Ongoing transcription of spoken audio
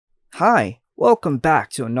Hi, welcome back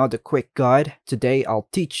to another quick guide. Today I'll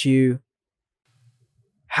teach you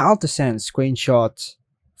how to send screenshots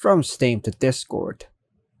from Steam to Discord.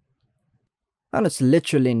 And it's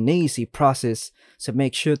literally an easy process, so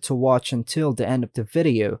make sure to watch until the end of the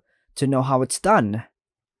video to know how it's done.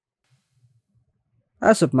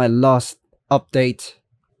 As of my last update,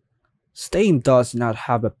 Steam does not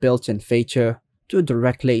have a built-in feature to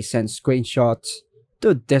directly send screenshots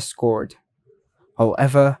to Discord.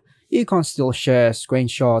 However, you can still share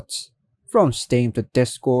screenshots from Steam to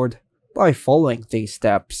Discord by following these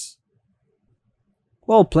steps.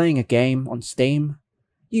 While playing a game on Steam,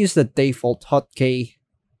 use the default hotkey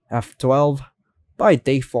F12 by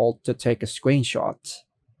default to take a screenshot.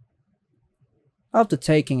 After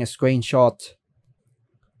taking a screenshot,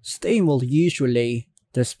 Steam will usually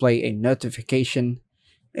display a notification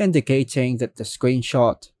indicating that the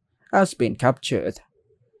screenshot has been captured.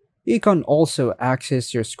 You can also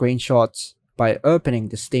access your screenshots by opening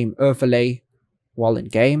the Steam overlay while in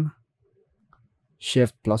game,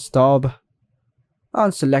 Shift+Tab,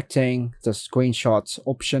 and selecting the Screenshots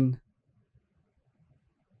option.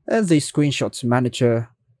 In the Screenshots Manager,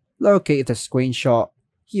 locate the screenshot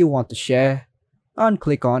you want to share and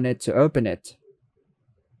click on it to open it.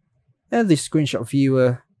 In the Screenshot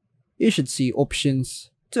Viewer, you should see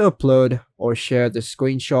options to upload or share the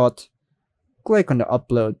screenshot. Click on the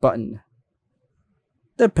Upload button.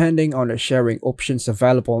 Depending on the sharing options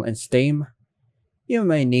available in Steam, you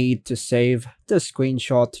may need to save the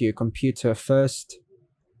screenshot to your computer first.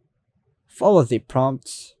 Follow the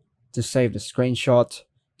prompts to save the screenshot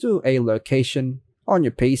to a location on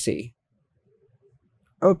your PC.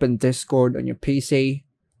 Open Discord on your PC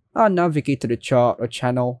and navigate to the chart or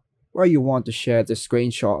channel where you want to share the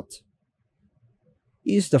screenshot.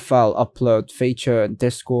 Use the File Upload feature in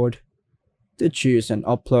Discord to choose and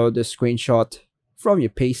upload the screenshot from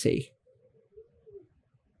your PC.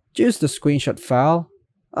 Choose the screenshot file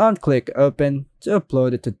and click Open to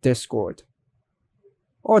upload it to Discord.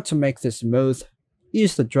 Or to make this smooth,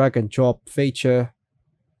 use the drag and drop feature.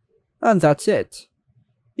 And that's it.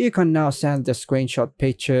 You can now send the screenshot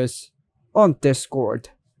pictures on Discord.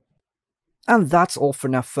 And that's all for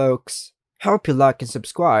now, folks. Hope you like and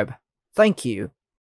subscribe. Thank you.